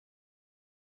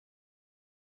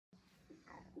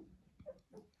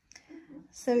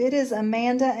So it is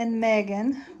Amanda and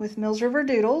Megan with Mills River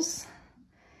Doodles.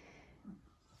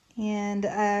 And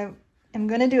I am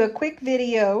going to do a quick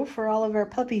video for all of our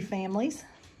puppy families,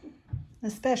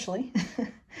 especially.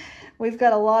 We've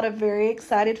got a lot of very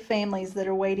excited families that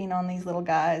are waiting on these little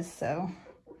guys. So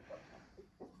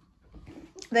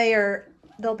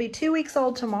they'll be 2 weeks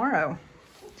old tomorrow,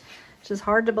 which is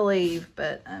hard to believe,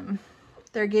 but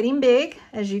they're getting big,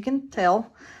 as you can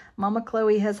tell. Mama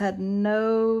Chloe has had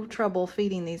no trouble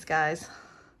feeding these guys.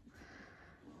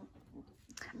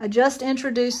 I just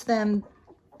introduced them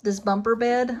this bumper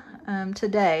bed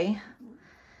today,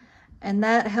 and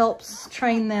that helps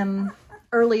train them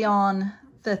early on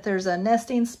that there's a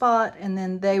nesting spot, and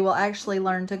then they will actually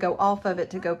learn to go off of it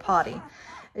to go potty.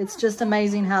 It's just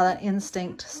amazing how that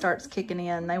instinct starts kicking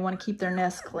in. They want to keep their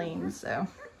nest clean, so.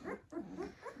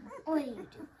 What are you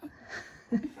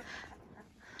doing?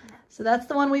 So that's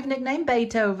the one we've nicknamed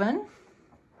Beethoven.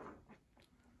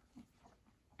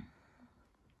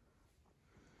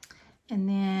 And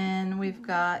then we've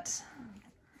got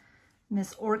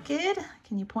Miss Orchid.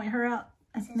 Can you point her out?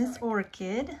 Miss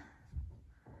Orchid.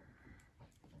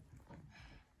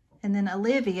 And then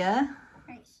Olivia.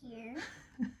 Right here.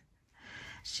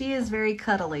 She is very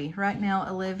cuddly. Right now,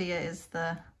 Olivia is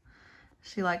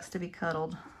she likes to be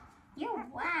cuddled. You're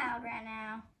wild right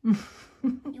now.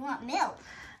 You want milk?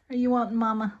 Or you want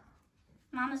Mama?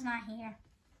 Mama's not here.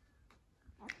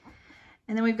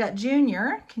 And then we've got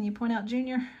Junior. Can you point out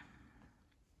Junior?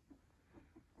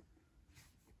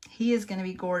 He is going to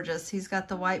be gorgeous. He's got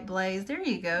the white blaze. There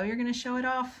you go. You're going to show it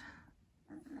off.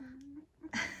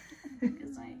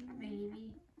 It's like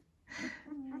baby.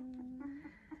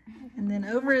 And then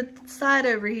over at the side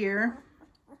over here,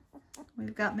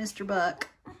 we've got Mr. Buck.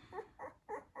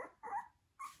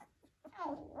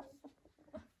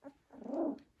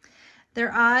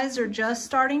 Their eyes are just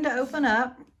starting to open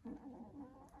up,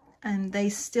 and they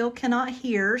still cannot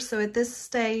hear. So at this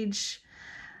stage,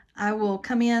 I will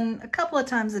come in a couple of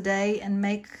times a day and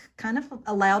make kind of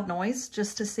a loud noise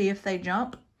just to see if they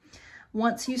jump.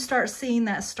 Once you start seeing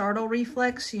that startle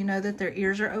reflex, you know that their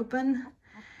ears are open.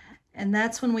 And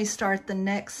that's when we start the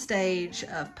next stage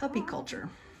of puppy culture.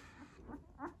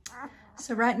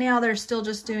 So right now they're still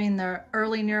just doing the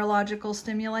early neurological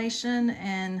stimulation,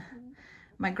 and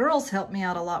my girls help me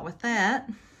out a lot with that.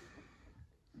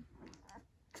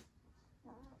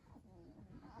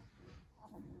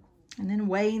 And then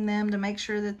weighing them to make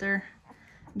sure that they're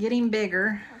getting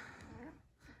bigger,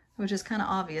 which is kind of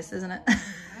obvious, isn't it?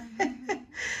 This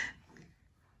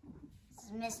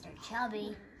is Mr.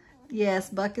 Chubby. Yes,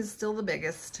 Buck is still the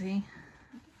biggest.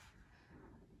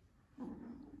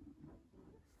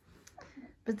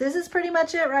 But this is pretty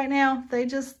much it right now. They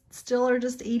still are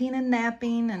just eating and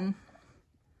napping, and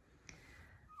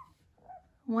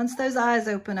once those eyes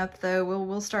open up, though,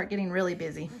 we'll start getting really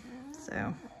busy.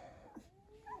 So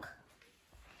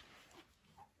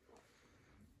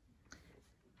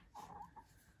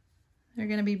they're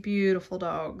going to be beautiful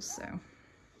dogs. So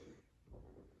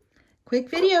quick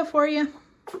video for you.